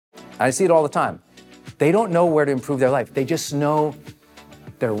I see it all the time. They don't know where to improve their life. They just know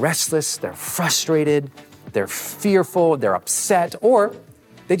they're restless, they're frustrated, they're fearful, they're upset, or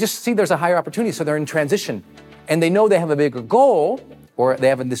they just see there's a higher opportunity, so they're in transition. And they know they have a bigger goal, or they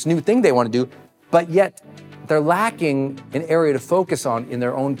have this new thing they want to do, but yet they're lacking an area to focus on in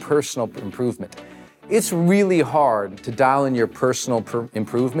their own personal improvement. It's really hard to dial in your personal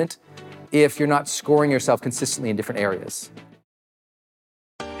improvement if you're not scoring yourself consistently in different areas.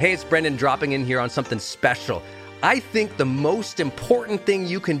 Hey, it's Brendan dropping in here on something special. I think the most important thing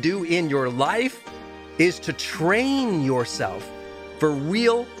you can do in your life is to train yourself for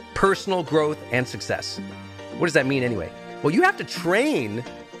real personal growth and success. What does that mean anyway? Well, you have to train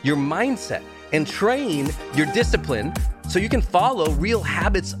your mindset and train your discipline so you can follow real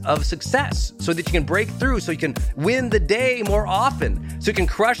habits of success, so that you can break through, so you can win the day more often, so you can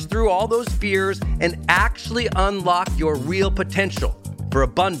crush through all those fears and actually unlock your real potential for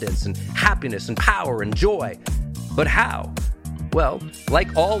abundance and happiness and power and joy. But how? Well,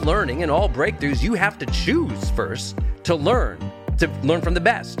 like all learning and all breakthroughs, you have to choose first to learn from the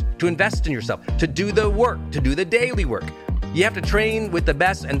best, to invest in yourself, to do the work, to do the daily work. You have to train with the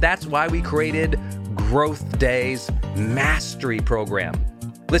best, and that's why we created Growth Day's Mastery Program.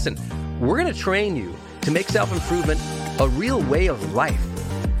 Listen, we're gonna train you to make self-improvement a real way of life,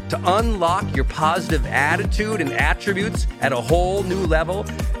 to unlock your positive attitude and attributes at a whole new level,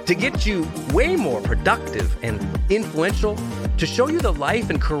 to get you way more productive and influential, to show you the life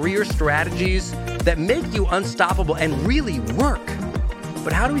and career strategies that make you unstoppable and really work.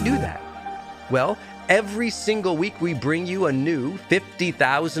 But how do we do that? Well, every single week we bring you a new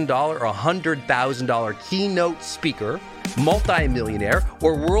 $50,000 or $100,000 keynote speaker, multimillionaire,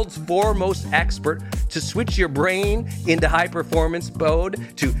 or world's foremost expert to switch your brain into high performance mode,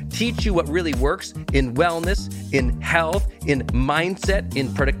 to teach you what really works in wellness, in health, in mindset,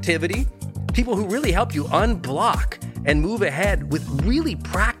 in productivity. People who really help you unblock and move ahead with really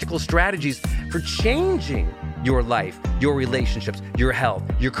practical strategies for changing your life, your relationships, your health,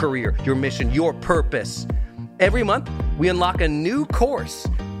 your career, your mission, your purpose. Every month, we unlock a new course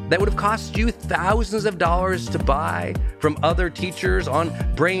that would have cost you thousands of dollars to buy from other teachers on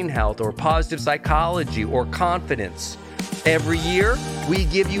brain health or positive psychology or confidence. Every year, we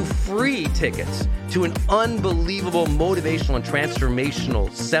give you free tickets to an unbelievable motivational and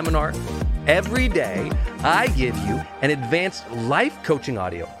transformational seminar. Every day, I give you an advanced life coaching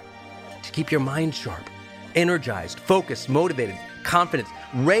audio to keep your mind sharp, energized, focused, motivated, confident,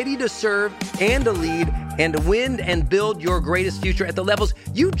 ready to serve and to lead and to win and build your greatest future at the levels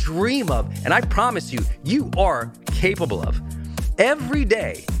you dream of. And I promise you, you are capable of. Every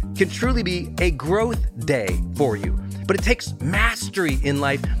day can truly be a growth day for you. But it takes mastery in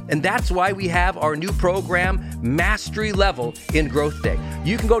life, and that's why we have our new program, Mastery Level in Growth Day.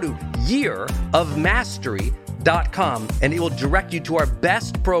 You can go to yearofmastery.com, and it will direct you to our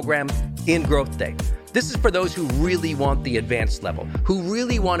best program in Growth Day. This is for those who really want the advanced level, who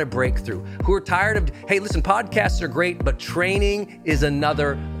really want to break through, who are tired of, hey, listen, podcasts are great, but training is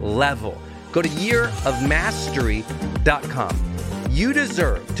another level. Go to yearofmastery.com. You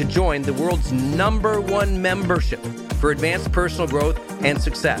deserve to join the world's #1 membership for advanced personal growth and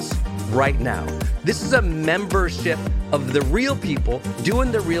success right now. This is a membership of the real people doing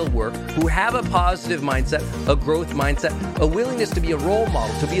the real work, who have a positive mindset, a growth mindset, a willingness to be a role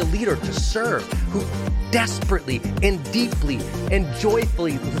model, to be a leader, to serve, who desperately and deeply and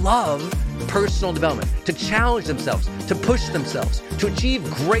joyfully love personal development, to challenge themselves, to push themselves, to achieve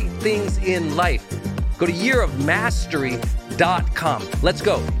great things in life. Go to yearofmastery.com. Let's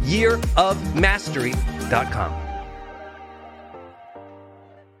go. yearofmastery.com.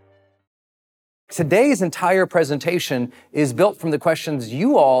 Today's entire presentation is built from the questions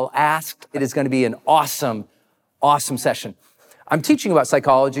you all asked. It is going to be an awesome, awesome session. I'm teaching about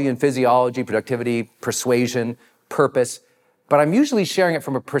psychology and physiology, productivity, persuasion, purpose, but I'm usually sharing it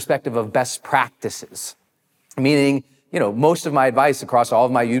from a perspective of best practices, meaning, most of my advice across all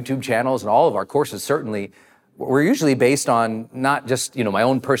of my YouTube channels and all of our courses, certainly, we're usually based on not just, my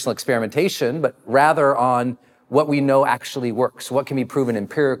own personal experimentation, but rather on what we know actually works, what can be proven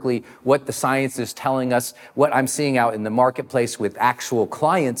empirically, what the science is telling us, what I'm seeing out in the marketplace with actual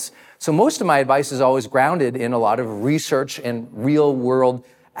clients. So most of my advice is always grounded in a lot of research and real world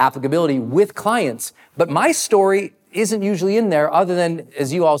applicability with clients. But my story isn't usually in there, other than,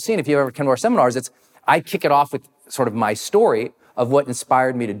 as you all seen, if you ever come to our seminars, I kick it off with sort of my story of what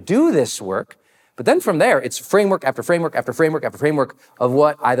inspired me to do this work. But then from there, it's framework after framework after framework after framework of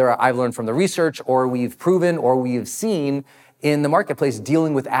what either I've learned from the research or we've proven or we've seen in the marketplace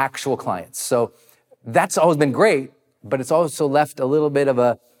dealing with actual clients. So that's always been great, but it's also left a little bit of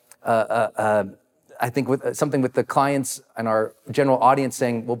a I think with something with the clients and our general audience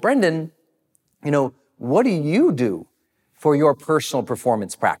saying, well, Brendan, what do you do for your personal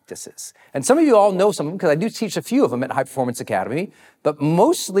performance practices? And some of you all know some of them because I do teach a few of them at High Performance Academy, but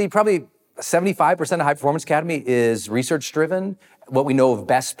mostly probably 75% of High Performance Academy is research-driven, what we know of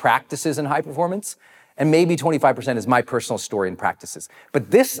best practices in high performance, and maybe 25% is my personal story and practices.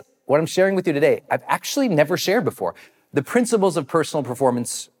 But this, what I'm sharing with you today, I've actually never shared before. The principles of personal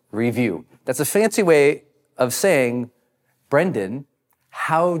performance review. That's a fancy way of saying, Brendan,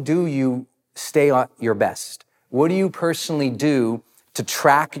 how do you stay at your best? What do you personally do to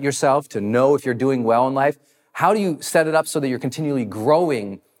track yourself, to know if you're doing well in life? How do you set it up so that you're continually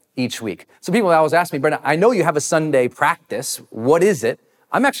growing each week? So people always ask me, Brendan, I know you have a Sunday practice. What is it?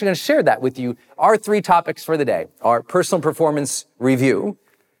 I'm actually going to share that with you. Our 3 topics for the day are personal performance review,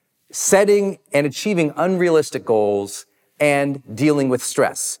 setting and achieving unrealistic goals, and dealing with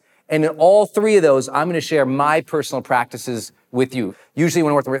stress. And in all 3 of those, I'm going to share my personal practices with you. Usually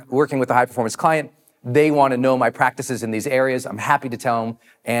when we're working with a high-performance client, they want to know my practices in these areas. I'm happy to tell them.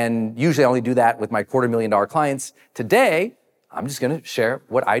 And usually I only do that with my $250,000 clients. Today, I'm just going to share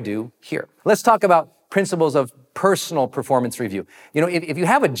what I do here. Let's talk about principles of personal performance review. If you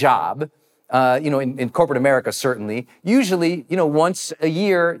have a job, in corporate America, certainly, usually, once a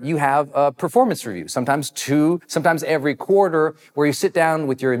year, you have a performance review, sometimes 2, sometimes every quarter, where you sit down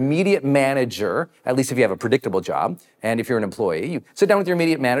with your immediate manager, at least if you have a predictable job, and if you're an employee, you sit down with your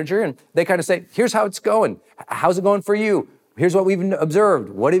immediate manager, and they kind of say, here's how it's going. How's it going for you? Here's what we've observed.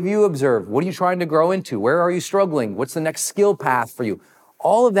 What have you observed? What are you trying to grow into? Where are you struggling? What's the next skill path for you?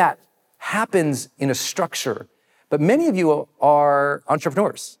 All of that happens in a structure. But many of you are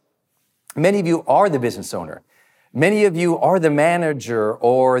entrepreneurs. Many of you are the business owner. Many of you are the manager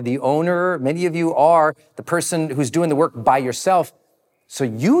or the owner. Many of you are the person who's doing the work by yourself. So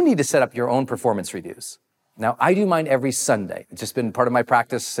you need to set up your own performance reviews. Now, I do mine every Sunday. It's just been part of my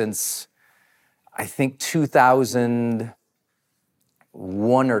practice since, I think,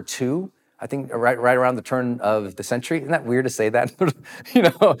 2001 or 2. I think right around the turn of the century. Isn't that weird to say that?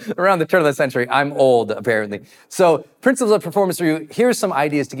 Around the turn of the century. I'm old, apparently. So principles of performance review, here's some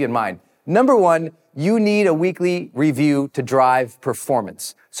ideas to keep in mind. Number 1, you need a weekly review to drive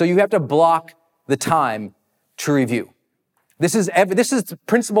performance. So you have to block the time to review. This is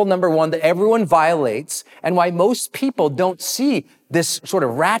principle number 1 that everyone violates, and why most people don't see this sort of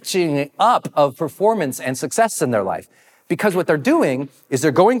ratcheting up of performance and success in their life. Because what they're doing is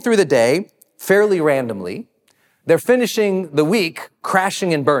they're going through the day fairly randomly, they're finishing the week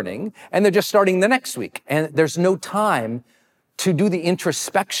crashing and burning, and they're just starting the next week. And there's no time to do the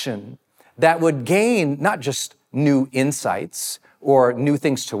introspection that would gain not just new insights or new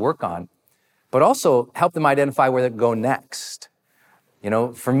things to work on, but also help them identify where they go next.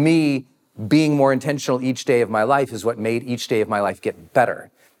 For me, being more intentional each day of my life is what made each day of my life get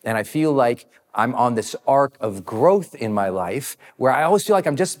better. And I feel like I'm on this arc of growth in my life where I always feel like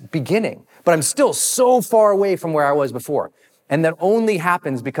I'm just beginning, but I'm still so far away from where I was before. And that only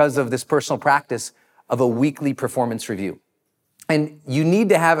happens because of this personal practice of a weekly performance review. And you need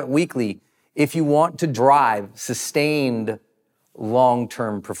to have it weekly if you want to drive sustained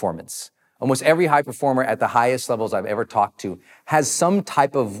long-term performance. Almost every high performer at the highest levels I've ever talked to has some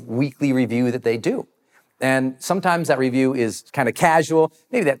type of weekly review that they do. And sometimes that review is kind of casual.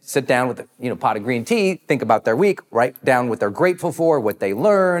 Maybe they sit down with a pot of green tea, think about their week, write down what they're grateful for, what they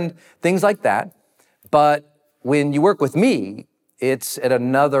learned, things like that. But when you work with me, it's at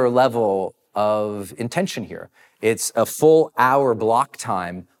another level of intention here. It's a full hour block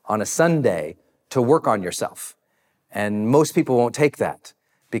time on a Sunday to work on yourself. And most people won't take that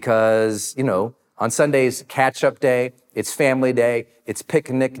because, on Sundays, catch-up day, it's family day, it's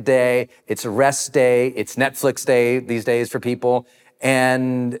picnic day, it's rest day, it's Netflix day these days for people.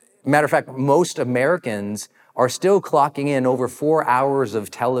 And matter of fact, most Americans are still clocking in over 4 hours of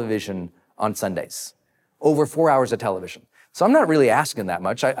television on Sundays. Over 4 hours of television. So I'm not really asking that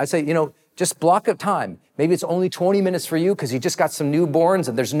much. I say, just block up time. Maybe it's only 20 minutes for you because you just got some newborns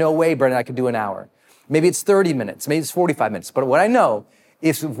and there's no way, Brendan, I could do an hour. Maybe it's 30 minutes, maybe it's 45 minutes. But what I know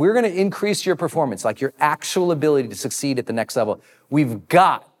is if we're going to increase your performance, like your actual ability to succeed at the next level, we've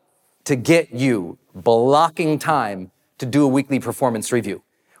got to get you blocking time to do a weekly performance review.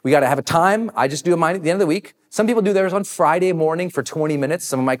 We got to have a time. I just do mine at the end of the week. Some people do theirs on Friday morning for 20 minutes,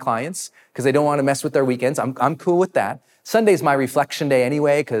 some of my clients, because they don't want to mess with their weekends. I'm cool with that. Sunday's my reflection day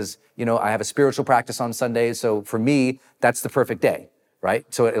anyway, because, I have a spiritual practice on Sundays. So for me, that's the perfect day, right?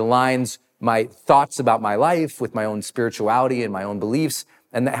 So it aligns my thoughts about my life with my own spirituality and my own beliefs.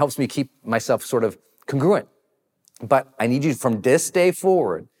 And that helps me keep myself sort of congruent. But I need you from this day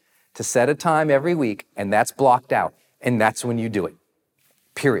forward to set a time every week, and that's blocked out, and that's when you do it,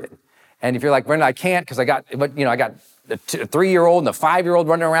 period. And if you're like, Brendan, I can't because I got a 3-year-old and a 5-year-old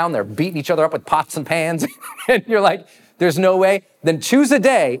running around, they're beating each other up with pots and pans, and you're like, there's no way, then choose a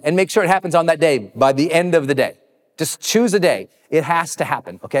day and make sure it happens on that day by the end of the day. Just choose a day. It has to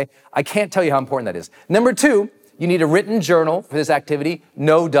happen, okay? I can't tell you how important that is. Number 2, you need a written journal for this activity.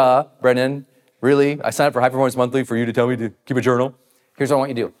 No duh, Brendan. Really? I signed up for High Performance Monthly for you to tell me to keep a journal? Here's what I want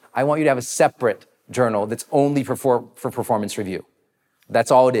you to do. I want you to have a separate journal that's only for performance review. That's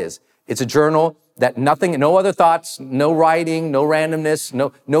all it is. It's a journal that no other thoughts, no writing, no randomness,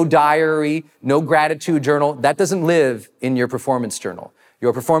 no diary, no gratitude journal. That doesn't live in your performance journal.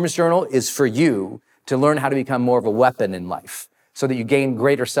 Your performance journal is for you to learn how to become more of a weapon in life so that you gain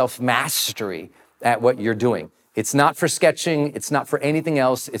greater self-mastery at what you're doing. It's not for sketching. It's not for anything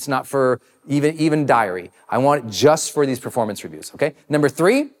else. It's not for even diary. I want it just for these performance reviews, okay? Number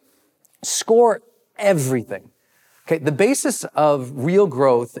 3, score everything. Okay, the basis of real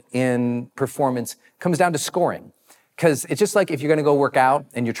growth in performance comes down to scoring. Because it's just like if you're gonna go work out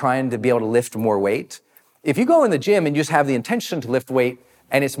and you're trying to be able to lift more weight. If you go in the gym and you just have the intention to lift weight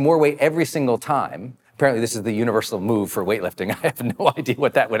and it's more weight every single time, apparently this is the universal move for weightlifting. I have no idea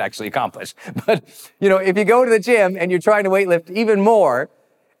what that would actually accomplish. But if you go to the gym and you're trying to weightlift even more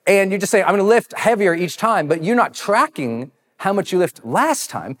and you just say, I'm gonna lift heavier each time, but you're not tracking how much you lift last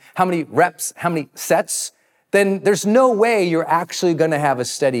time, how many reps, how many sets, then there's no way you're actually gonna have a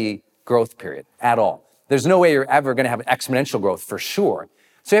steady growth period at all. There's no way you're ever gonna have an exponential growth for sure.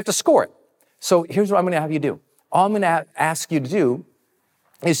 So you have to score it. So here's what I'm gonna have you do. All I'm gonna ask you to do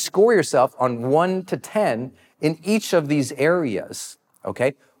is score yourself on 1 to 10 in each of these areas,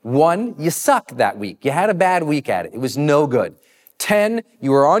 okay? 1, you suck that week. You had a bad week at it. It was no good. 10,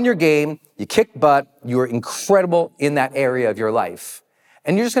 you were on your game, you kicked butt, you were incredible in that area of your life.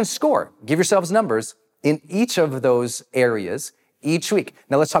 And you're just gonna score. Give yourselves numbers in each of those areas each week.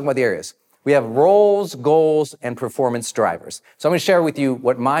 Now let's talk about the areas. We have roles, goals, and performance drivers. So I'm gonna share with you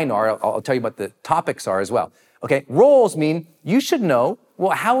what mine are. I'll tell you what the topics are as well. Okay, roles mean you should know,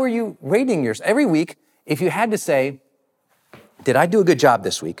 well, how are you rating yours? Every week, if you had to say, did I do a good job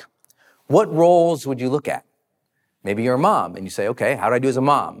this week? What roles would you look at? Maybe you're a mom and you say, okay, how did I do as a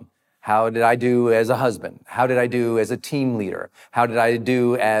mom? How did I do as a husband? How did I do as a team leader? How did I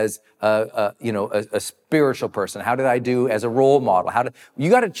do as a spiritual person? How did I do as a role model? You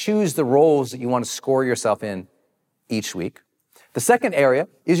got to choose the roles that you want to score yourself in each week. The second area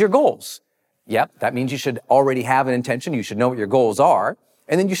is your goals. Yep, that means you should already have an intention. You should know what your goals are.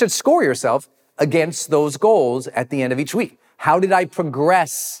 And then you should score yourself against those goals at the end of each week. How did I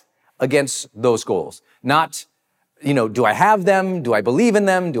progress against those goals? Not, do I have them? Do I believe in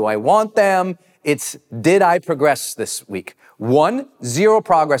them? Do I want them? It's, did I progress this week? 1, 0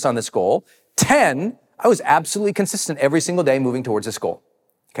 progress on this goal. 10, I was absolutely consistent every single day moving towards this goal.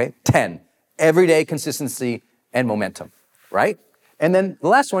 Okay, 10, everyday consistency and momentum, right? And then the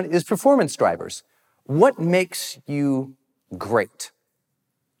last one is performance drivers. What makes you great?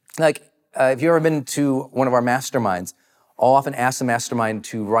 Like, if you've ever been to one of our masterminds, I'll often ask the mastermind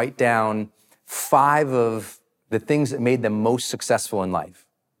to write down 5 of the things that made them most successful in life.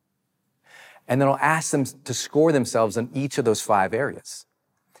 And then I'll ask them to score themselves in each of those 5 areas.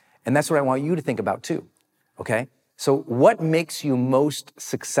 And that's what I want you to think about too, okay? So what makes you most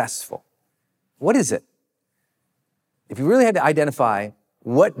successful? What is it? If you really had to identify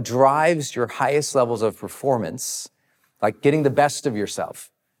what drives your highest levels of performance, like getting the best of yourself,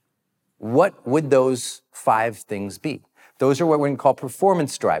 what would those 5 things be? Those are what we're going to call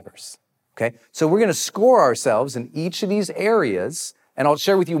performance drivers, okay? So we're going to score ourselves in each of these areas, and I'll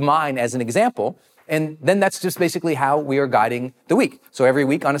share with you mine as an example, and then that's just basically how we are guiding the week. So every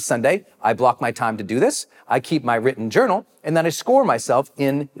week on a Sunday, I block my time to do this, I keep my written journal, and then I score myself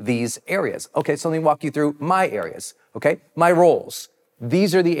in these areas. Okay, so let me walk you through my areas, okay? My roles.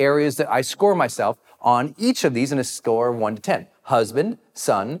 These are the areas that I score myself on each of these in a score of 1 to 10. Husband,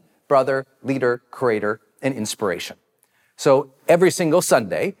 son, brother, leader, creator, and inspiration. So every single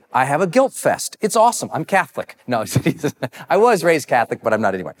Sunday, I have a guilt fest. It's awesome. I'm Catholic. No, I was raised Catholic, but I'm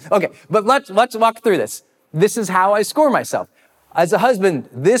not anymore. Okay, but let's walk through this. This is how I score myself. As a husband,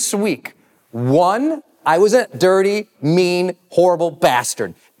 this week, 1, I was a dirty, mean, horrible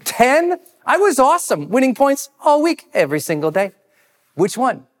bastard. 10, I was awesome, winning points all week, every single day. Which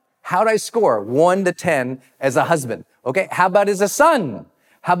one? How'd I score 1 to 10 as a husband? Okay, how about as a son?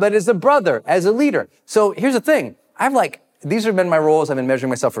 How about as a brother, as a leader? So here's the thing. These have been my roles. I've been measuring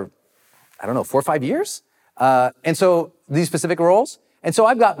myself for, 4 or 5 years. And so these specific roles, And so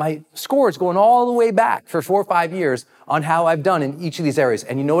I've got my scores going all the way back for 4 or 5 years on how I've done in each of these areas.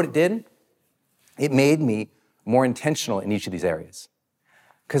 And you know what it did? It made me more intentional in each of these areas.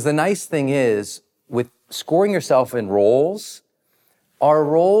 Because the nice thing is, with scoring yourself in roles, our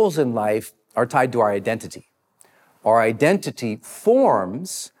roles in life are tied to our identity. Our identity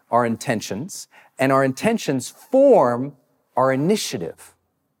forms our intentions, and our intentions form our initiative.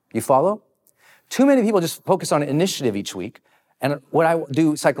 You follow? Too many people just focus on initiative each week. And what I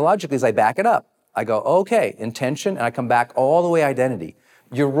do psychologically is I back it up. I go, okay, intention, and I come back all the way identity.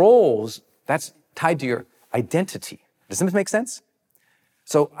 Your roles, that's tied to your identity. Does this make sense?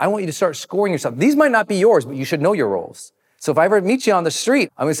 So I want you to start scoring yourself. These might not be yours, but you should know your roles. So if I ever meet you on the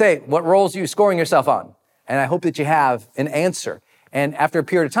street, I'm gonna say, what roles are you scoring yourself on? And I hope that you have an answer. And after a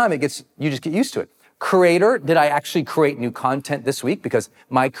period of time, you just get used to it. Creator, did I actually create new content this week? Because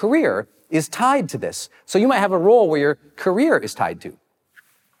my career is tied to this. So you might have a role where your career is tied to.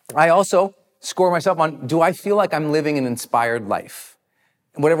 I also score myself on, do I feel like I'm living an inspired life?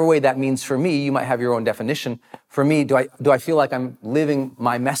 Whatever way that means for me, you might have your own definition. For me, do I feel like I'm living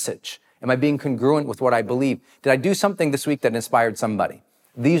my message? Am I being congruent with what I believe? Did I do something this week that inspired somebody?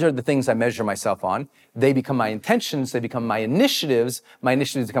 These are the things I measure myself on. They become my intentions, they become my initiatives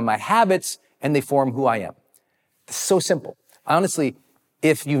become my habits, and they form who I am. It's so simple. Honestly,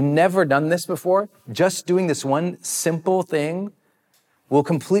 if you've never done this before, just doing this one simple thing will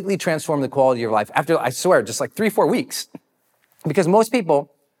completely transform the quality of your life after, I swear, just like 3-4 weeks. Because most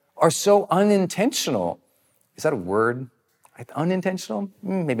people are so unintentional. Is that a word? Unintentional?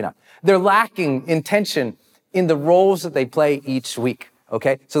 Maybe not. They're lacking intention in the roles that they play each week,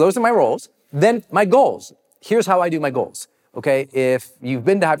 okay? So those are my roles. Then my goals. Here's how I do my goals, okay? If you've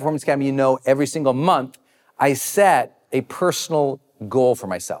been to High Performance Academy, you know every single month I set a personal goal for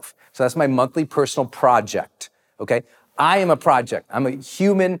myself. So that's my monthly personal project, okay? I am a project. I'm a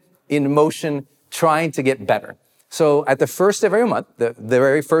human in motion trying to get better. So at the first of every month, the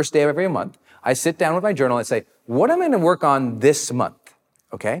very first day of every month, I sit down with my journal and say, what am I going to work on this month?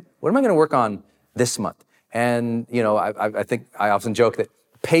 Okay? What am I going to work on this month? And, you know, I think I often joke that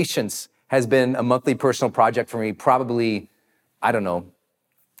patience has been a monthly personal project for me probably,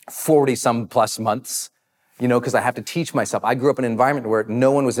 40 some plus months, you know, because I have to teach myself. I grew up in an environment where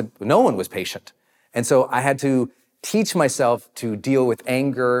no one was patient. And so I had to teach myself to deal with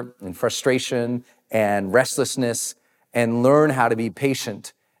anger and frustration and restlessness and learn how to be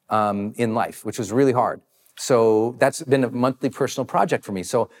patient in life, which was really hard. So that's been a monthly personal project for me.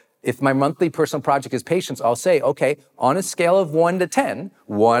 So if my monthly personal project is patience, I'll say, okay, on a scale of 1 to 10,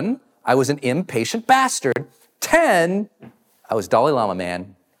 1, I was an impatient bastard. 10, I was Dalai Lama,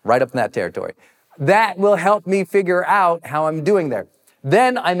 man, right up in that territory. That will help me figure out how I'm doing there.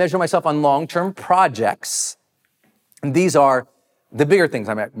 Then I measure myself on long-term projects. And these are the bigger things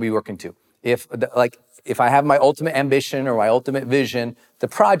I might be working to. If I have my ultimate ambition or my ultimate vision, the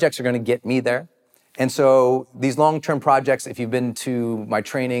projects are going to get me there. And so these long-term projects, if you've been to my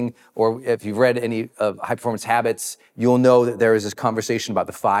training or if you've read any of High Performance Habits, you'll know that there is this conversation about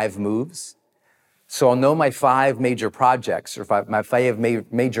the 5 moves. So I'll know my 5 major projects or my 5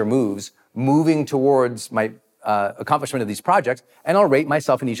 major moves moving towards my accomplishment of these projects, and I'll rate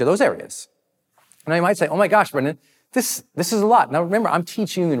myself in each of those areas. And I might say, oh my gosh, Brendan, this is a lot. Now remember, I'm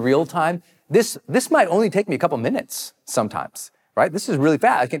teaching you in real time. This might only take me a couple minutes sometimes, right? This is really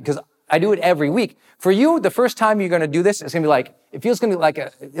fast because I do it every week. For you, the first time you're going to do this, it's going to be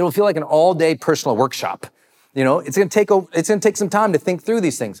like, it'll feel like an all-day personal workshop. You know, it's going to take some time to think through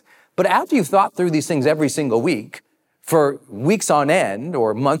these things. But after you've thought through these things every single week, for weeks on end,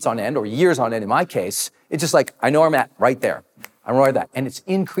 or months on end, or years on end in my case, it's just like, I know I'm at right there. I'm right at that. And it's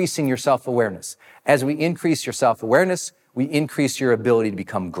increasing your self-awareness. As we increase your self-awareness, we increase your ability to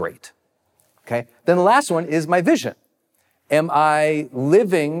become great. Okay? Then the last one is my vision. Am I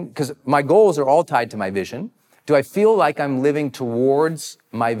living, because my goals are all tied to my vision, do I feel like I'm living towards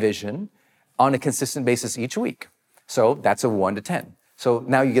my vision on a consistent basis each week? So that's a 1 to 10. So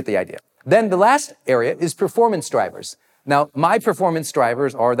now you get the idea. Then the last area is performance drivers. Now, my performance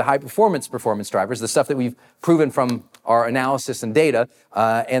drivers are the high performance drivers, the stuff that we've proven from our analysis and data,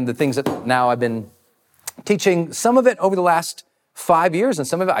 and the things that now I've been teaching, some of it over the last 5 years, and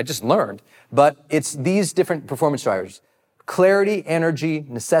some of it I just learned. But it's these different performance drivers: clarity, energy,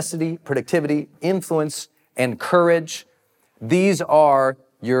 necessity, productivity, influence, and courage. These are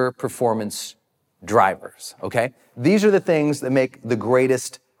your performance drivers, okay? These are the things that make the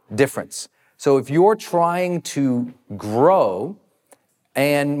greatest difference. So if you're trying to grow,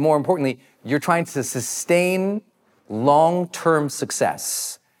 and more importantly, you're trying to sustain long-term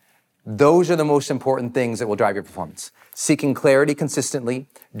success, Those are the most important things that will drive your performance. Seeking clarity consistently,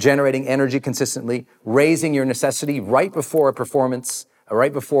 generating energy consistently, raising your necessity right before a performance,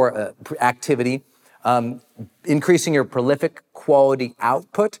 right before activity, increasing your prolific quality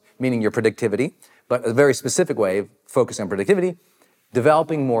output, meaning your productivity, but a very specific way of focusing on productivity,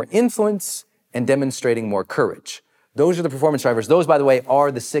 developing more influence, and demonstrating more courage. Those are the performance drivers. Those, by the way,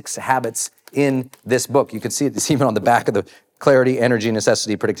 are the 6 habits in this book. You can see it's even on the back of the clarity, energy,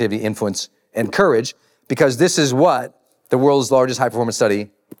 necessity, productivity, influence, and courage, because this is what the world's largest high-performance study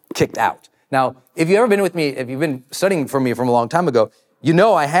kicked out. Now, if you've ever been with me, if you've been studying for me from a long time ago, you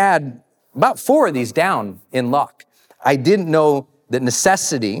know I had about 4 of these down in lock. I didn't know that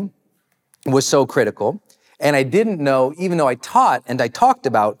necessity was so critical, and I didn't know, even though I taught and I talked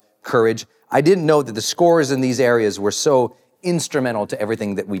about courage, I didn't know that the scores in these areas were so instrumental to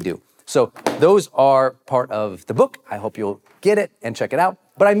everything that we do. So those are part of the book. I hope you'll get it and check it out.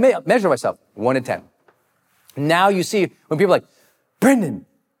 But I measure myself 1 in 10. Now you see when people are like, Brendan,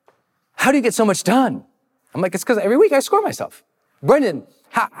 how do you get so much done? I'm like, it's because every week I score myself. Brendan,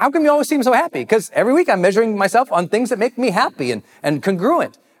 how come you always seem so happy? Because every week I'm measuring myself on things that make me happy and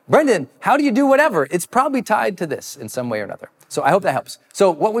congruent. Brendan, how do you do whatever? It's probably tied to this in some way or another. So I hope that helps. So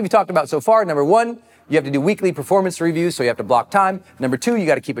what we've talked about so far, number 1, you have to do weekly performance reviews, so you have to block time. Number 2, you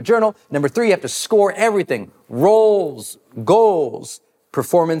got to keep a journal. Number 3, you have to score everything. Roles, goals,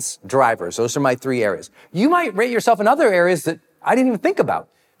 performance drivers. Those are my 3 areas. You might rate yourself in other areas that I didn't even think about.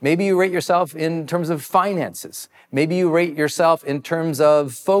 Maybe you rate yourself in terms of finances. Maybe you rate yourself in terms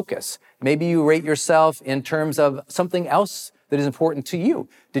of focus. Maybe you rate yourself in terms of something else that is important to you.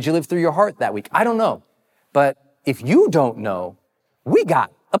 Did you live through your heart that week? I don't know. But if you don't know, we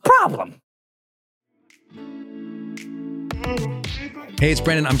got a problem. Hey, it's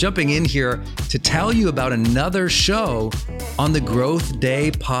Brendan. I'm jumping in here to tell you about another show on the Growth Day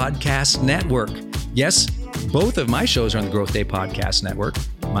Podcast Network. Yes, both of my shows are on the Growth Day Podcast Network.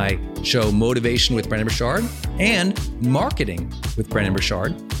 My show, Motivation with Brendon Burchard, and Marketing with Brendon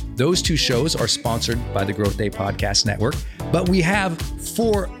Burchard. Those 2 shows are sponsored by the Growth Day Podcast Network, but we have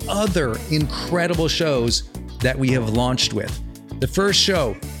 4 other incredible shows that we have launched with. The first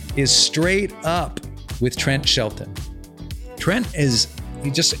show is Straight Up with Trent Shelton. Trent is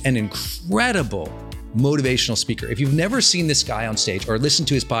just an incredible motivational speaker. If you've never seen this guy on stage or listened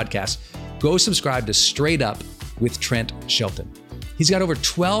to his podcast, go subscribe to Straight Up with Trent Shelton. He's got over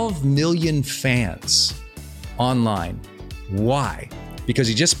 12 million fans online. Why? Because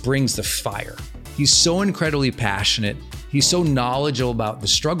he just brings the fire. He's so incredibly passionate. He's so knowledgeable about the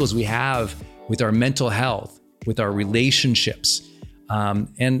struggles we have with our mental health, with our relationships.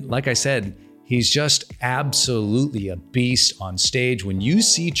 And like I said, he's just absolutely a beast on stage. When you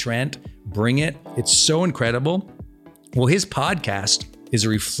see Trent bring it, it's so incredible. Well, his podcast is a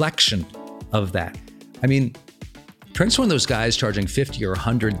reflection of that. I mean, Trent's one of those guys charging $50,000 or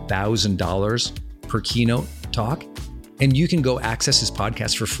 $100,000 per keynote talk, and you can go access his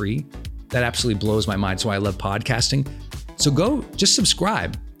podcast for free. That absolutely blows my mind. So I love podcasting. So go just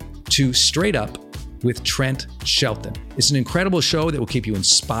subscribe to Straight Up with Trent Shelton. It's an incredible show that will keep you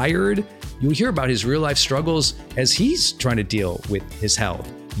inspired. You'll hear about his real life struggles as he's trying to deal with his health.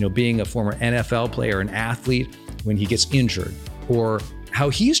 You know, being a former NFL player, an athlete, when he gets injured, or how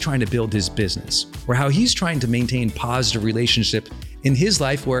he's trying to build his business, or how he's trying to maintain positive relationship in his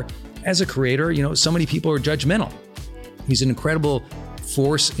life where, as a creator, you know, so many people are judgmental. He's an incredible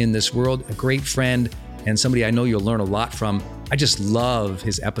force in this world, a great friend, and somebody I know you'll learn a lot from. I just love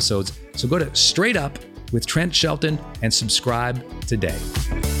his episodes. So go to Straight Up with Trent Shelton and subscribe today.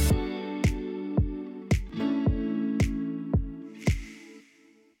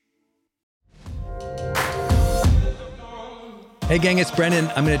 Hey gang, it's Brendan.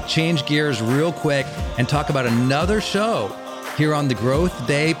 I'm going to change gears real quick and talk about another show here on the Growth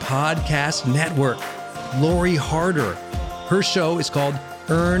Day Podcast Network. Lori Harder. Her show is called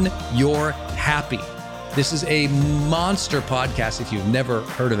Earn Your Happy. This is a monster podcast if you've never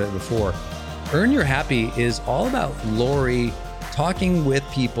heard of it before. Earn Your Happy is all about Lori talking with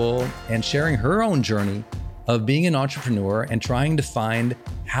people and sharing her own journey of being an entrepreneur and trying to find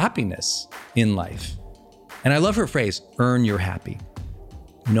happiness in life. And I love her phrase, earn your happy.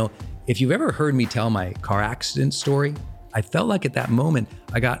 You know, if you've ever heard me tell my car accident story, I felt like at that moment,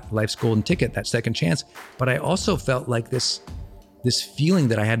 I got life's golden ticket, that second chance, but I also felt like this feeling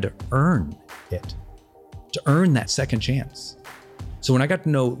that I had to earn it, to earn that second chance. So when I got to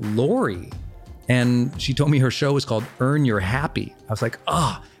know Lori and she told me her show was called Earn Your Happy, I was like,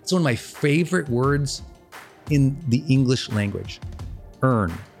 it's one of my favorite words in the English language,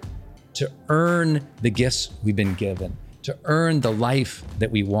 earn. To earn the gifts we've been given, to earn the life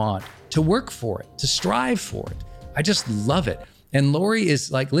that we want, to work for it, to strive for it. I just love it. And Lori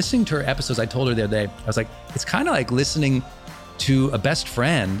is like, listening to her episodes, I told her the other day, I was like, it's kind of like listening to a best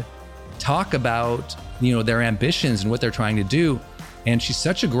friend talk about, their ambitions and what they're trying to do. And she's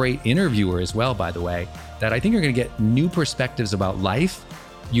such a great interviewer as well, by the way, that I think you're gonna get new perspectives about life.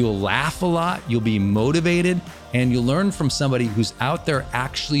 You'll laugh a lot, you'll be motivated, and you'll learn from somebody who's out there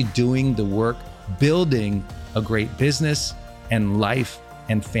actually doing the work, building a great business and life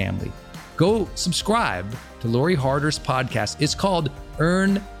and family. Go subscribe to Lori Harder's podcast. It's called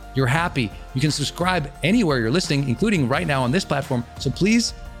Earn Your Happy. You can subscribe anywhere you're listening, including right now on this platform. So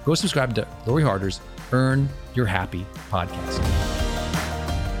please go subscribe to Lori Harder's Earn Your Happy podcast.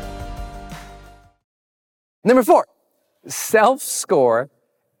 Number 4, self-score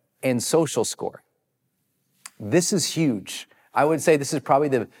and social score. This is huge. I would say this is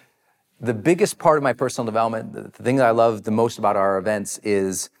probably the biggest part of my personal development. The thing that I love the most about our events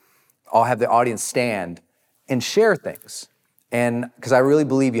is I'll have the audience stand and share things. And because I really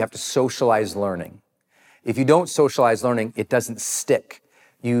believe you have to socialize learning. If you don't socialize learning, it doesn't stick.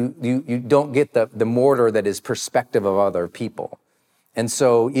 You don't get the mortar that is perspective of other people. And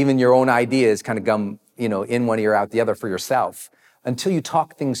so even your own ideas kind of come, in one ear out the other for yourself until you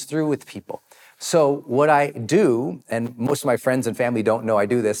talk things through with people. So what I do, and most of my friends and family don't know I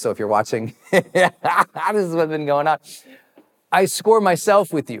do this, so if you're watching, this is what's been going on. I score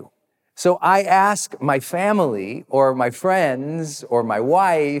myself with you. So I ask my family or my friends or my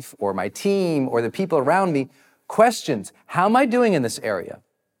wife or my team or the people around me questions. How am I doing in this area?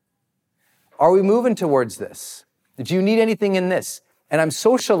 Are we moving towards this? Do you need anything in this? And I'm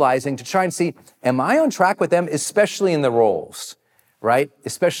socializing to try and see, am I on track with them, especially in the roles, right?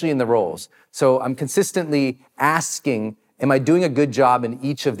 Especially in the roles. So I'm consistently asking, am I doing a good job in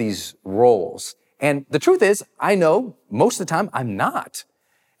each of these roles? And the truth is, I know most of the time I'm not.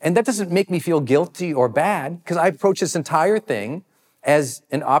 And that doesn't make me feel guilty or bad because I approach this entire thing as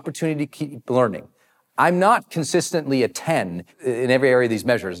an opportunity to keep learning. I'm not consistently a 10 in every area of these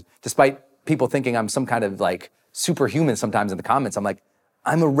measures, despite people thinking I'm some kind of like superhuman sometimes in the comments. I'm like,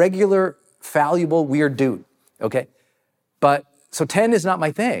 I'm a regular, fallible, weird dude, okay? But so 10 is not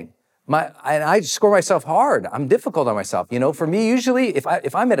my thing. And I score myself hard. I'm difficult on myself. For me, usually,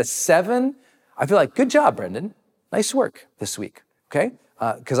 if I'm at a 7, I feel like, good job, Brendan. Nice work this week, okay?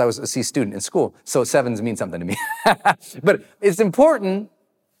 Because I was a C student in school, so 7s mean something to me. But it's important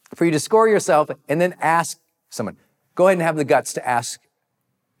for you to score yourself and then ask someone. Go ahead and have the guts to ask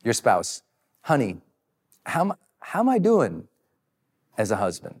your spouse, honey, how am I doing as a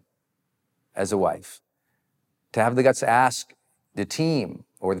husband, as a wife? To have the guts to ask the team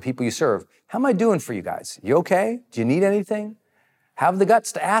or the people you serve, how am I doing for you guys? You okay? Do you need anything? Have the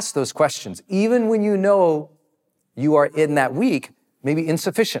guts to ask those questions, even when you know you are in that week, maybe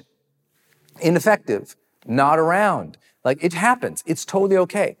insufficient, ineffective, not around. Like, it happens. It's totally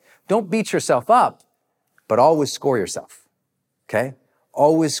okay. Don't beat yourself up, but always score yourself, okay?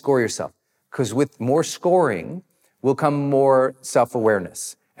 Always score yourself, because with more scoring will come more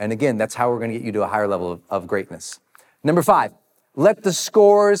self-awareness. And again, that's how we're going to get you to a higher level of greatness. Number 5, let the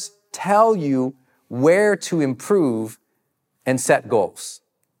scores tell you where to improve and set goals.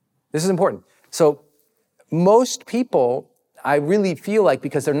 This is important. So most people, I really feel like,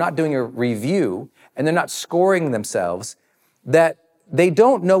 because they're not doing a review and they're not scoring themselves, that they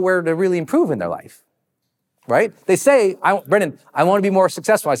don't know where to really improve in their life, right? They say, Brendan, I want to be more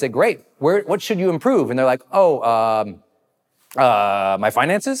successful. I say, great. What should you improve? And they're like, my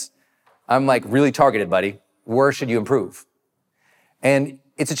finances? I'm like, really targeted, buddy. Where should you improve? And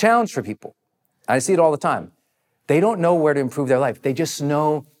it's a challenge for people. I see it all the time. They don't know where to improve their life. They just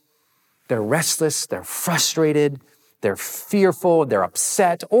know they're restless, they're frustrated, they're fearful, they're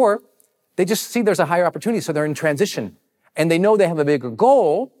upset, or they just see there's a higher opportunity, so they're in transition. And they know they have a bigger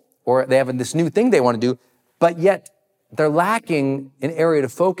goal, or they have this new thing they want to do, but yet they're lacking an area to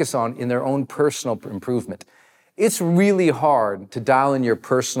focus on in their own personal improvement. It's really hard to dial in your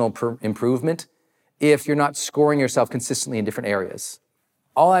personal improvement if you're not scoring yourself consistently in different areas.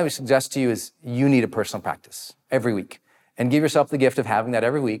 All I would suggest to you is you need a personal practice every week, and give yourself the gift of having that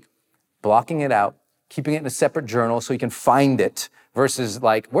every week, blocking it out, keeping it in a separate journal so you can find it, versus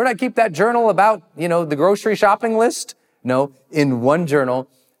like, where did I keep that journal about, the grocery shopping list? No, in one journal,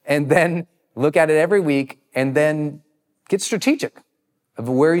 and then look at it every week, and then get strategic of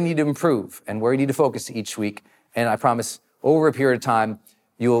where you need to improve and where you need to focus each week. And I promise, over a period of time,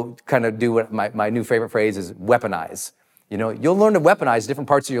 you'll kind of do what my new favorite phrase is, weaponize. You'll learn to weaponize different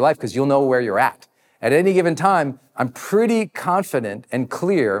parts of your life because you'll know where you're at. At any given time, I'm pretty confident and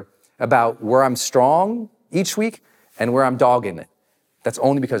clear about where I'm strong each week and where I'm dogging it. That's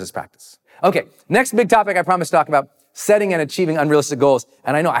only because it's practice. Okay, next big topic I promised to talk about, setting and achieving unrealistic goals.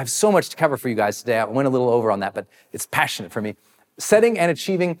 And I know I have so much to cover for you guys today. I went a little over on that, but it's passionate for me. Setting and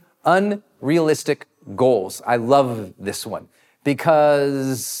achieving unrealistic goals. I love this one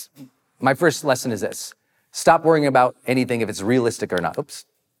because my first lesson is this. Stop worrying about anything if it's realistic or not. Oops.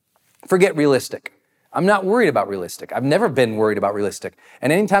 Forget realistic. I'm not worried about realistic. I've never been worried about realistic.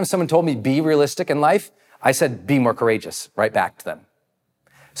 And anytime someone told me be realistic in life, I said be more courageous, right back to them.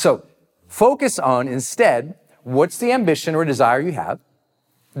 So focus on instead, what's the ambition or desire you have?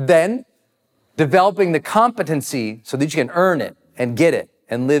 Then developing the competency so that you can earn it and get it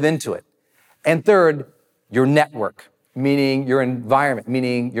and live into it. And third, your network, meaning your environment,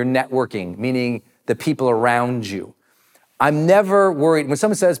 meaning your networking, meaning the people around you. I'm never worried. When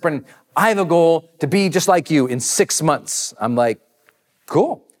someone says, Brendan, I have a goal to be just like you in 6 months. I'm like,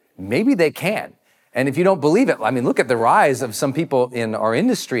 cool, maybe they can. And if you don't believe it, I mean, look at the rise of some people in our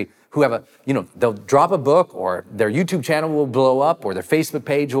industry who have they'll drop a book or their YouTube channel will blow up or their Facebook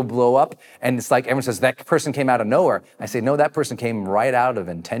page will blow up. And it's like everyone says, that person came out of nowhere. I say, no, that person came right out of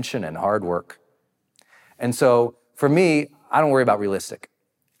intention and hard work. And so for me, I don't worry about realistic.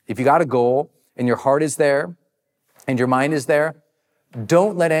 If you got a goal and your heart is there and your mind is there,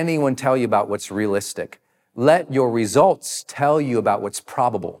 don't let anyone tell you about what's realistic. Let your results tell you about what's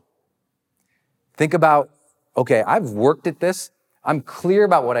probable. Think about, okay, I've worked at this. I'm clear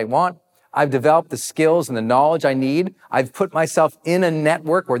about what I want. I've developed the skills and the knowledge I need. I've put myself in a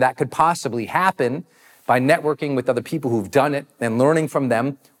network where that could possibly happen by networking with other people who've done it and learning from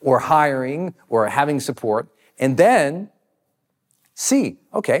them or hiring or having support. And then see,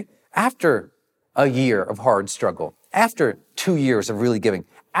 okay, after a year of hard struggle, after 2 years of really giving,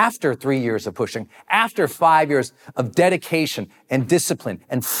 after 3 years of pushing, after 5 years of dedication and discipline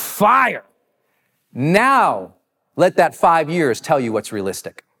and fire, now let that 5 years tell you what's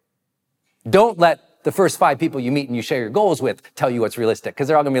realistic. Don't let the first 5 people you meet and you share your goals with tell you what's realistic, because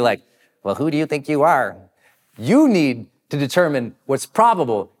they're all gonna be like, well, who do you think you are? You need to determine what's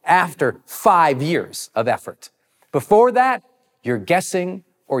probable after 5 years of effort. Before that, you're guessing,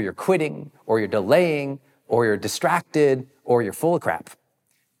 or you're quitting, or you're delaying, or you're distracted, or you're full of crap.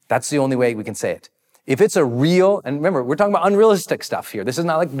 That's the only way we can say it. If it's a real, and remember, we're talking about unrealistic stuff here. This is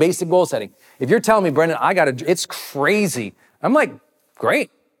not like basic goal setting. If you're telling me, Brendan, it's crazy. I'm like,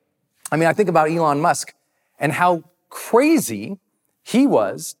 great. I mean, I think about Elon Musk and how crazy he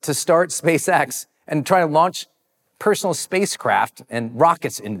was to start SpaceX and try to launch personal spacecraft and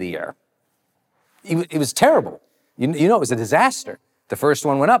rockets into the air. It was terrible. You know, it was a disaster. The first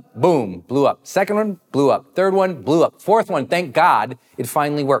one went up, boom, blew up. Second one, blew up. Third one, blew up. Fourth one, thank God, it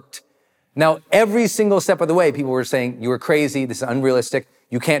finally worked. Now, every single step of the way, people were saying, you were crazy, this is unrealistic,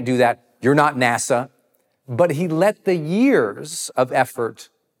 you can't do that, you're not NASA. But he let the years of effort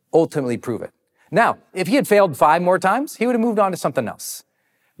ultimately prove it. Now, if he had failed 5 more times, he would have moved on to something else.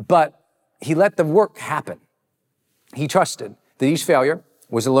 But he let the work happen. He trusted that each failure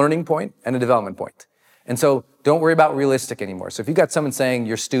was a learning point and a development point. And so don't worry about realistic anymore. So if you got someone saying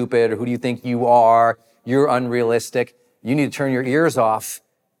you're stupid or who do you think you are, you're unrealistic, you need to turn your ears off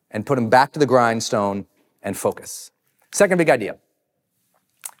and put them back to the grindstone and focus. Second big idea.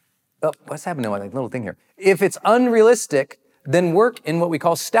 Oh, what's happening to my little thing here? If it's unrealistic, then work in what we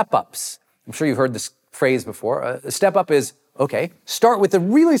call step-ups. I'm sure you've heard this phrase before. A step-up is, okay, start with a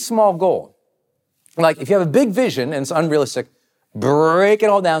really small goal. Like if you have a big vision and it's unrealistic, break it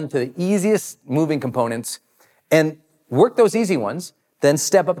all down to the easiest moving components and work those easy ones, then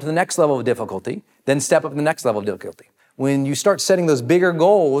step up to the next level of difficulty, then step up to the next level of difficulty. When you start setting those bigger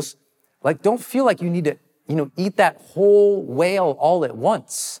goals, like don't feel like you need to, eat that whole whale all at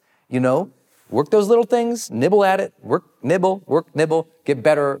once, Work those little things, nibble at it, work, nibble, get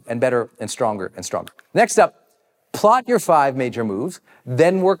better and better and stronger and stronger. Next up, plot your 5 major moves,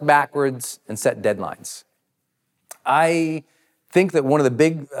 then work backwards and set deadlines. I think that one of the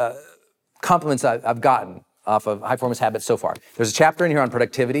big compliments I've gotten off of High Performance Habits so far, there's a chapter in here on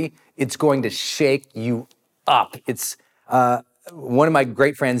productivity. It's going to shake you up. It's one of my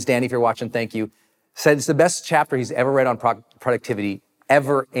great friends, Danny, if you're watching, thank you, said it's the best chapter he's ever read on productivity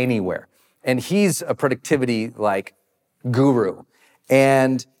ever anywhere. And he's a productivity guru.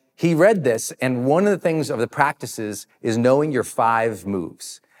 And he read this, and one of the things of the practices is knowing your 5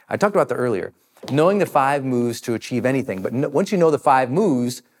 moves. I talked about that earlier. Knowing the 5 moves to achieve anything. But once you know the 5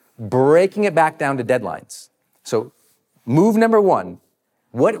 moves, breaking it back down to deadlines. So move number 1,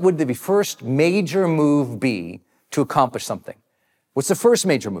 what would the first major move be to accomplish something? What's the first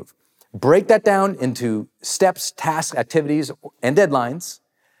major move? Break that down into steps, tasks, activities, and deadlines.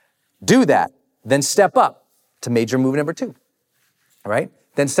 Do that, then step up to major move number 2, all right?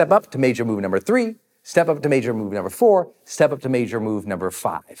 Then step up to major move number 3, step up to major move number 4, step up to major move number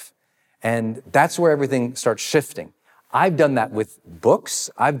 5. And that's where everything starts shifting. I've done that with books.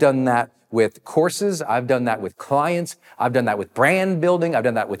 I've done that with courses. I've done that with clients. I've done that with brand building. I've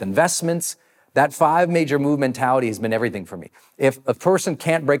done that with investments. That 5 major move mentality has been everything for me. If a person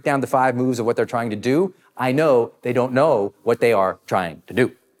can't break down the 5 moves of what they're trying to do, I know they don't know what they are trying to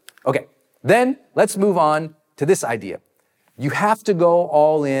do. Okay, then let's move on to this idea. You have to go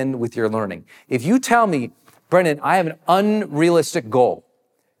all in with your learning. If you tell me, Brendan, I have an unrealistic goal,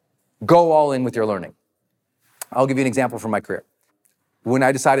 go all in with your learning. I'll give you an example from my career. When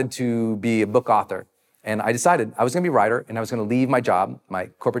I decided to be a book author, and I decided I was going to be a writer, and I was going to leave my job, my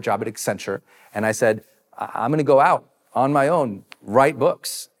corporate job at Accenture, and I said, I'm going to go out on my own, write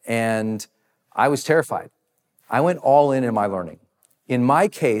books. And I was terrified. I went all in my learning. In my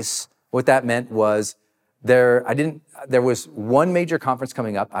case, what that meant was there was one major conference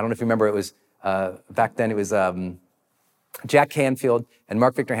coming up. I don't know if you remember, it was, back then it was Jack Canfield and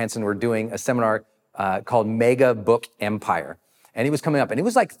Mark Victor Hansen were doing a seminar called Mega Book Empire. And he was coming up, and it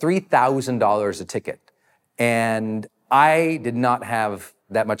was like $3,000 a ticket. And I did not have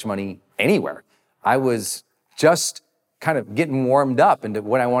that much money anywhere. I was just kind of getting warmed up into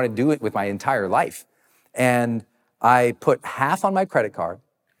what I want to do with my entire life. And I put half on my credit card,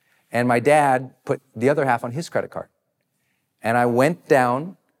 and my dad put the other half on his credit card. And I went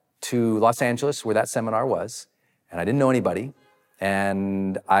down to Los Angeles, where that seminar was, and I didn't know anybody.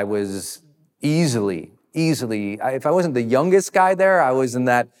 And I was easily, if I wasn't the youngest guy there, I was in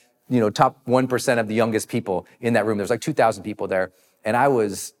that, top 1% of the youngest people in that room. There was like 2,000 people there. And I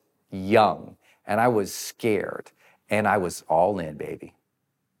was young, and I was scared, and I was all in, baby.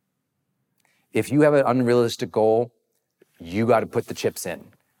 If you have an unrealistic goal, you got to put the chips in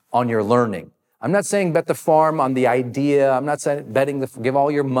on your learning. I'm not saying bet the farm on the idea. I'm not saying give all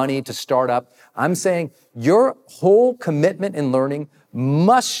your money to start up. I'm saying your whole commitment in learning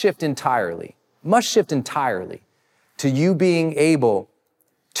must shift entirely to you being able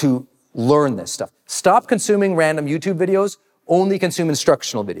to learn this stuff. Stop consuming random YouTube videos, only consume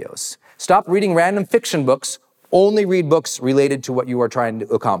instructional videos. Stop reading random fiction books, only read books related to what you are trying to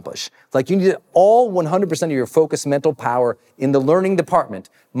accomplish. Like you need all 100% of your focused mental power in the learning department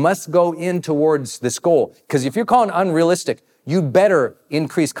must go in towards this goal. Because if you're calling unrealistic, you better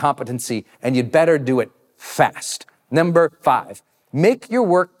increase competency and you'd better do it fast. Number 5, make your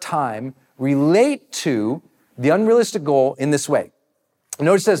work time relate to the unrealistic goal in this way.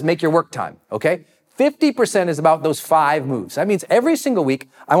 Notice it says make your work time, okay? 50% is about those 5 moves. That means every single week,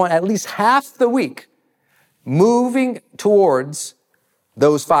 I want at least half the week moving towards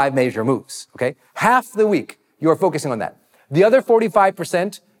those 5 major moves, okay? Half the week, you're focusing on that. The other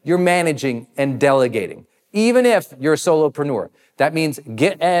 45%, you're managing and delegating. Even if you're a solopreneur, that means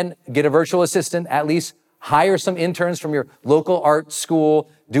get a virtual assistant, at least hire some interns from your local art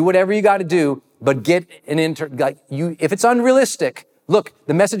school, do whatever you got to do, but get an intern. If it's unrealistic, look,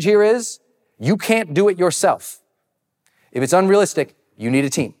 the message here is you can't do it yourself. If it's unrealistic, you need a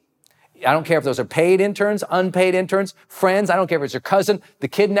team. I don't care if those are paid interns, unpaid interns, friends. I don't care if it's your cousin, the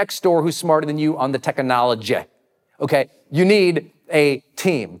kid next door who's smarter than you on the technology. Okay, you need a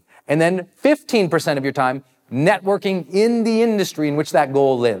team. And then 15% of your time networking in the industry in which that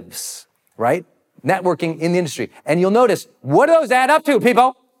goal lives, right? Networking in the industry. And you'll notice, what do those add up to,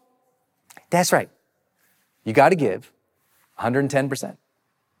 people? That's right. You got to give 110%.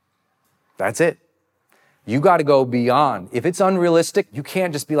 That's it. You got to go beyond. If it's unrealistic, you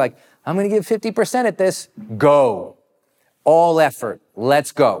can't just be like, I'm going to give 50% at this. Go. All effort.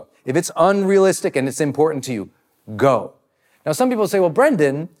 Let's go. If it's unrealistic and it's important to you, go. Now, some people say, well,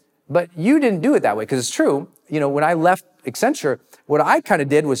 Brendan, but you didn't do it that way. Because it's true. When I left Accenture, what I kind of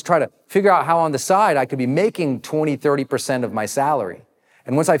did was try to figure out how on the side I could be making 20, 30% of my salary.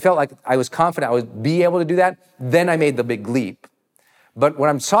 And once I felt like I was confident I would be able to do that, then I made the big leap. But what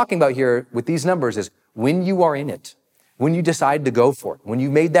I'm talking about here with these numbers is when you are in it, when you decide to go for it, when you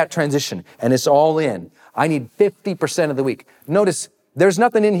made that transition and it's all in, I need 50% of the week. Notice there's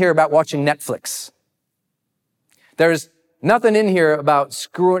nothing in here about watching Netflix. There's nothing in here about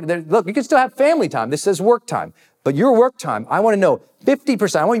screwing. Look, you can still have family time. This says work time. But your work time, I want to know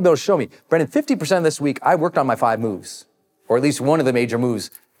 50%. I want you to be able to show me, Brendan, 50% of this week, I worked on my 5 moves, or at least one of the major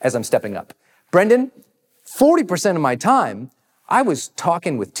moves as I'm stepping up. Brendan, 40% of my time, I was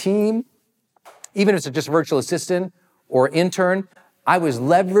talking with team, even if it's just a virtual assistant or intern, I was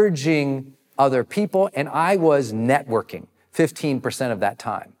leveraging other people and I was networking 15% of that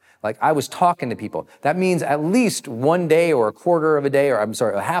time. Like I was talking to people. That means at least one day or a quarter of a day, or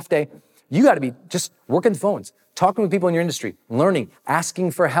a half day, You got to be just working the phones, talking with people in your industry, learning,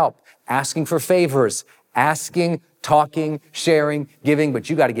 asking for help, asking for favors, asking, talking, sharing, giving, but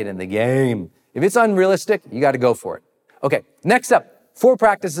you got to get in the game. If it's unrealistic, you got to go for it. Okay, next up, 4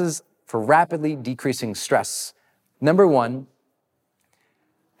 practices for rapidly decreasing stress. Number 1,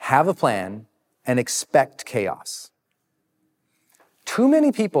 have a plan and expect chaos. Too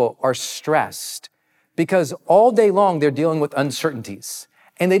many people are stressed because all day long they're dealing with uncertainties,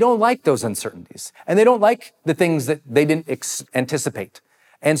 and they don't like those uncertainties, and they don't like the things that they didn't anticipate.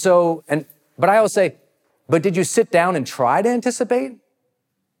 But I always say, but did you sit down and try to anticipate?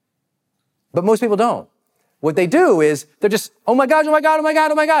 But most people don't. What they do is they're just, oh my God,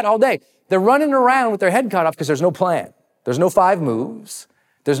 all day. They're running around with their head cut off because there's no plan. There's no 5 moves.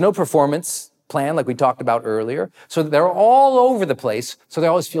 There's no performance plan like we talked about earlier. So they're all over the place. So they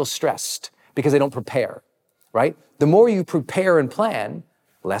always feel stressed because they don't prepare, right? The more you prepare and plan,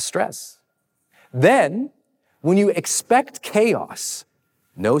 less stress. Then, when you expect chaos,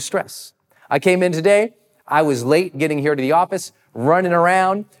 no stress. I came in today. I was late getting here to the office, running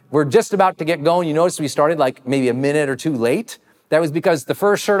around. We're just about to get going. You notice we started like maybe a minute or 2 late. That was because the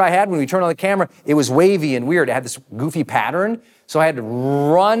first shirt I had, when we turned on the camera, it was wavy and weird. It had this goofy pattern. So I had to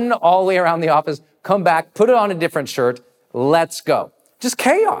run all the way around the office, come back, put it on a different shirt. Let's go. Just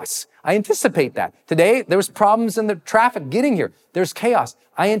chaos. I anticipate that. Today, there was problems in the traffic getting here. There's chaos.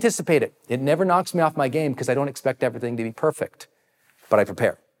 I anticipate it. It never knocks me off my game because I don't expect everything to be perfect, but I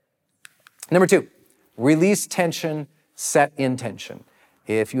prepare. Number 2, release tension, set intention.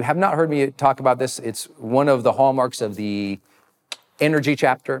 If you have not heard me talk about this, it's one of the hallmarks of the energy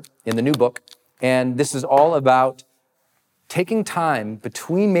chapter in the new book. And this is all about taking time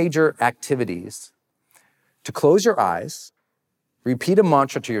between major activities to close your eyes, repeat a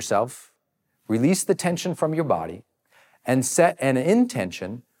mantra to yourself, release the tension from your body, and set an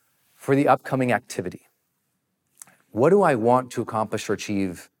intention for the upcoming activity. What do I want to accomplish or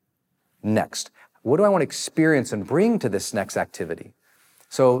achieve next? What do I want to experience and bring to this next activity?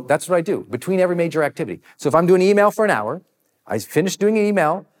 So that's what I do between every major activity. So if I'm doing email for an hour, I finish doing an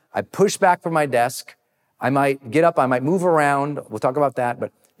email, I push back from my desk, I might get up, I might move around, we'll talk about that,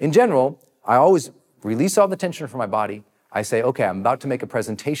 but in general, I always release all the tension from my body. I say, okay, I'm about to make a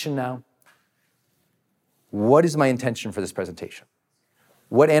presentation now. What is my intention for this presentation?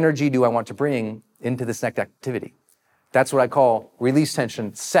 What energy do I want to bring into this next activity? That's what I call release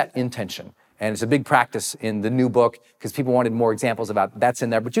tension, set intention. And it's a big practice in the new book because people wanted more examples about that's in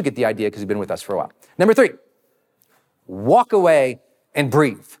there, but you get the idea because you've been with us for a while. Number 3, walk away and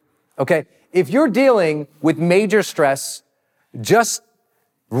breathe, okay? If you're dealing with major stress, just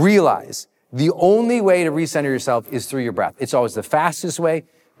realize the only way to recenter yourself is through your breath. It's always the fastest way.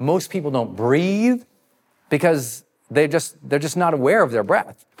 Most people don't breathe because they're just not aware of their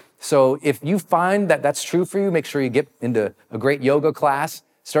breath. So if you find that that's true for you, make sure you get into a great yoga class,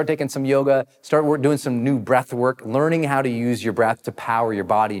 start taking some yoga, start doing some new breath work. Learning how to use your breath to power your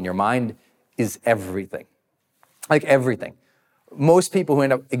body and your mind is everything. Like everything. Most people who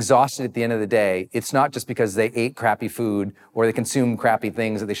end up exhausted at the end of the day, it's not just because they ate crappy food or they consumed crappy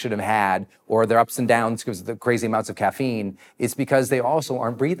things that they should have had or their ups and downs because of the crazy amounts of caffeine. It's because they also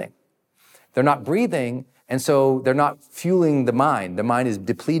aren't breathing. They're not breathing, and so they're not fueling the mind. The mind is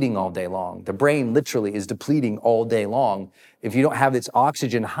depleting all day long. The brain literally is depleting all day long. If you don't have its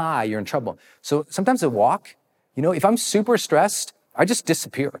oxygen high, you're in trouble. So sometimes I walk. If I'm super stressed, I just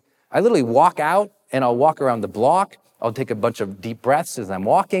disappear. I literally walk out and I'll walk around the block. I'll take a bunch of deep breaths as I'm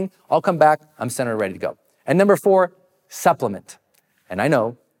walking. I'll come back, I'm centered, ready to go. And number 4, supplement. And I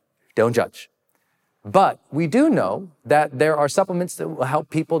know, don't judge. But we do know that there are supplements that will help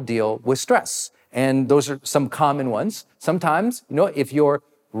people deal with stress. And those are some common ones. Sometimes, if you're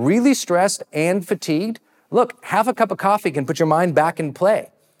really stressed and fatigued, look, half a cup of coffee can put your mind back in play,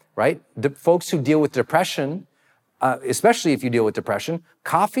 right? The folks who deal with depression, especially if you deal with depression,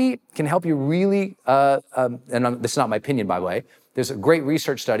 coffee can help you really, and this is not my opinion, by the way. There's a great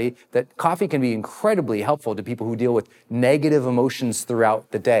research study that coffee can be incredibly helpful to people who deal with negative emotions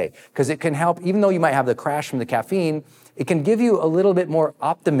throughout the day. Because it can help, even though you might have the crash from the caffeine, it can give you a little bit more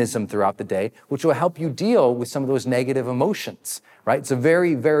optimism throughout the day, which will help you deal with some of those negative emotions, right? It's a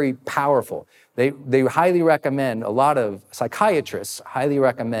very, very powerful. They highly recommend, a lot of psychiatrists highly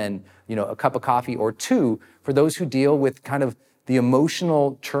recommend, a cup of coffee or 2 for those who deal with kind of the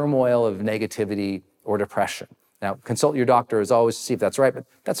emotional turmoil of negativity or depression. Now, consult your doctor as always to see if that's right, but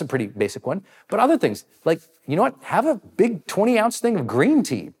that's a pretty basic one. But other things, like, have a big 20-ounce thing of green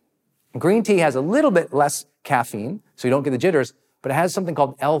tea. Green tea has a little bit less caffeine, so you don't get the jitters, but it has something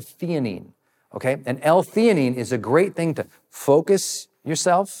called L-theanine, okay? And L-theanine is a great thing to focus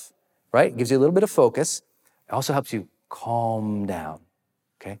yourself right? It gives you a little bit of focus. It also helps you calm down,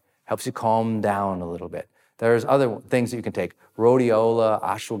 okay? Helps you calm down a little bit. There's other things that you can take. Rhodiola,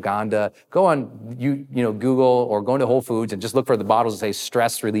 ashwagandha. Go on Google or go into Whole Foods and just look for the bottles that say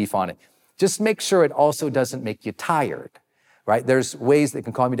stress relief on it. Just make sure it also doesn't make you tired, right? There's ways that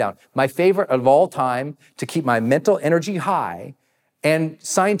can calm you down. My favorite of all time to keep my mental energy high and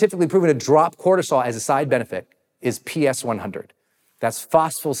scientifically proven to drop cortisol as a side benefit is PS100. That's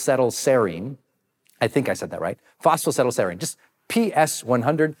phosphacetylserine. I think I said that right. Phosphacetylserine, just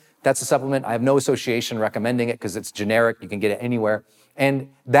PS100. That's a supplement. I have no association recommending it because it's generic. You can get it anywhere. And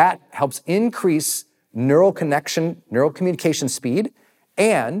that helps increase neural connection, neural communication speed,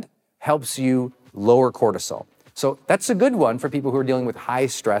 and helps you lower cortisol. So that's a good one for people who are dealing with high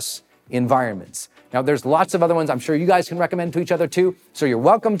stress environments. Now, there's lots of other ones I'm sure you guys can recommend to each other too, so you're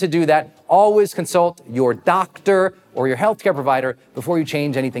welcome to do that. Always consult your doctor or your healthcare provider before you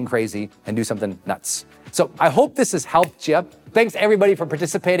change anything crazy and do something nuts. So I hope this has helped you. Thanks everybody for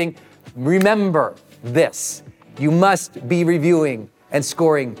participating. Remember this, you must be reviewing and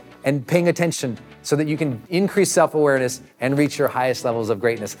scoring and paying attention so that you can increase self-awareness and reach your highest levels of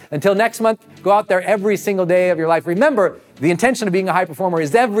greatness. Until next month, go out there every single day of your life. Remember, the intention of being a high performer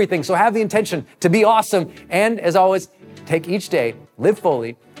is everything, so have the intention to be awesome. And as always, take each day, live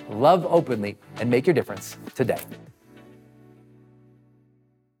fully, love openly, and make your difference today.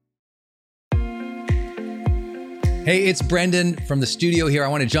 Hey, it's Brendan from the studio here. I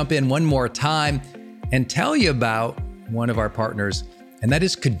want to jump in one more time and tell you about one of our partners, and that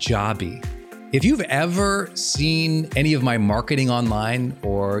is Kajabi. If you've ever seen any of my marketing online,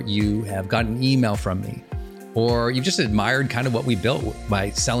 or you have gotten an email from me, or you've just admired kind of what we built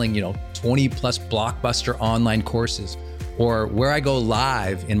by selling, 20 plus blockbuster online courses, or where I go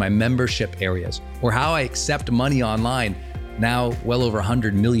live in my membership areas, or how I accept money online, now well over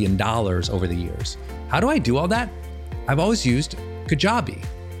 $100 million over the years. How do I do all that? I've always used Kajabi.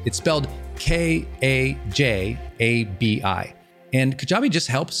 It's spelled Kajabi. And Kajabi just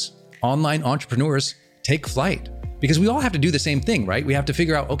helps online entrepreneurs take flight, because we all have to do the same thing, right? We have to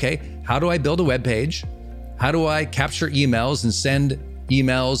figure out, okay, how do I build a web page? How do I capture emails and send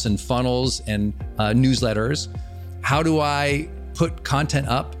emails and funnels and newsletters? How do I put content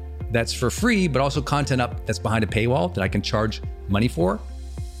up that's for free, but also content up that's behind a paywall that I can charge money for?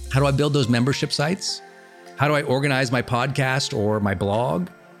 How do I build those membership sites? How do I organize my podcast or my blog?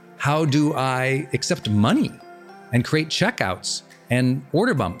 How do I accept money and create checkouts and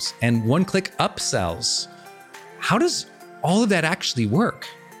order bumps and one-click upsells? How does all of that actually work?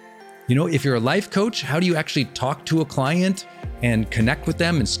 If you're a life coach, how do you actually talk to a client and connect with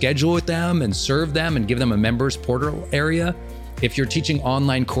them and schedule with them and serve them and give them a members portal area? If you're teaching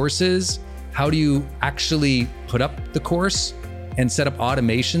online courses, how do you actually put up the course and set up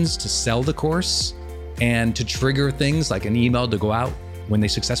automations to sell the course and to trigger things like an email to go out when they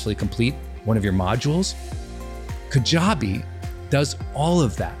successfully complete one of your modules? Kajabi does all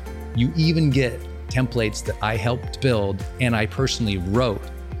of that. You even get templates that I helped build and I personally wrote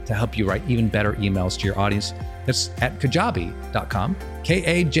to help you write even better emails to your audience. That's at kajabi.com,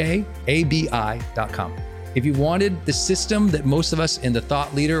 Kajabi.com. If you wanted the system that most of us in the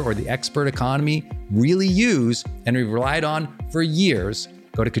thought leader or the expert economy really use and we've relied on for years,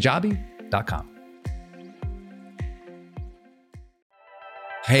 go to kajabi.com.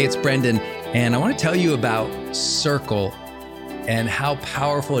 Hey, it's Brendan, and I want to tell you about Circle and how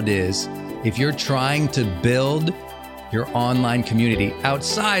powerful it is if you're trying to build your online community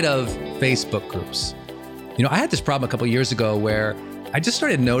outside of Facebook groups. I had this problem a couple of years ago where I just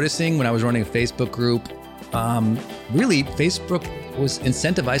started noticing when I was running a Facebook group, really Facebook was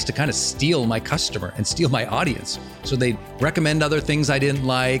incentivized to kind of steal my customer and steal my audience. So they'd recommend other things I didn't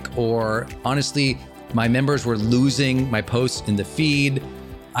like, or honestly, my members were losing my posts in the feed.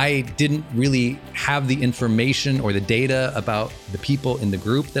 I didn't really have the information or the data about the people in the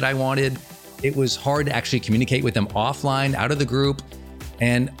group that I wanted. It was hard to actually communicate with them offline, out of the group.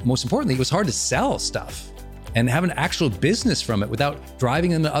 And most importantly, it was hard to sell stuff and have an actual business from it without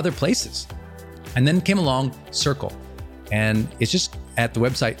driving them to other places. And then came along Circle. And it's just at the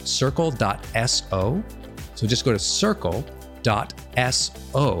website circle.so. So just go to circle.so.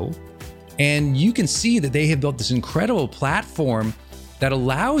 And you can see that they have built this incredible platform that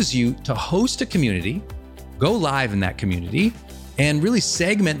allows you to host a community, go live in that community, and really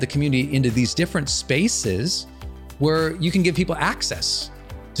segment the community into these different spaces where you can give people access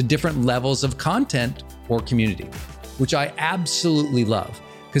to different levels of content or community, which I absolutely love.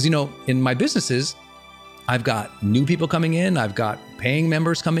 Because, in my businesses, I've got new people coming in, I've got paying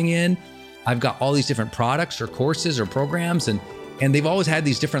members coming in, I've got all these different products or courses or programs, and And they've always had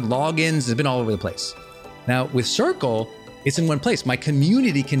these different logins. It's been all over the place. Now with Circle, it's in one place. My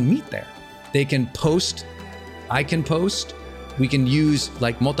community can meet there. They can post, I can post. We can use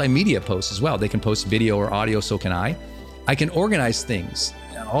like multimedia posts as well. They can post video or audio, so can I. I can organize things,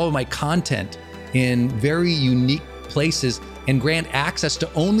 all of my content in very unique places and grant access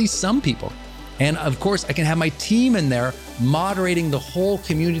to only some people. And of course, I can have my team in there moderating the whole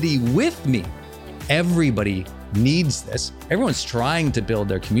community with me. Everybody needs this. Everyone's trying to build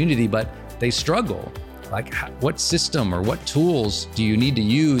their community, but they struggle. Like, what system or what tools do you need to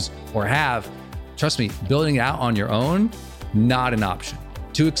use or have? Trust me, building it out on your own, not an option.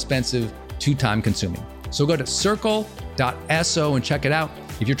 Too expensive, too time consuming. So go to circle.so and check it out.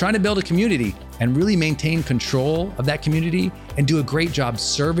 If you're trying to build a community and really maintain control of that community and do a great job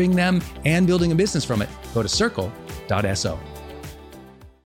serving them and building a business from it, go to circle.so.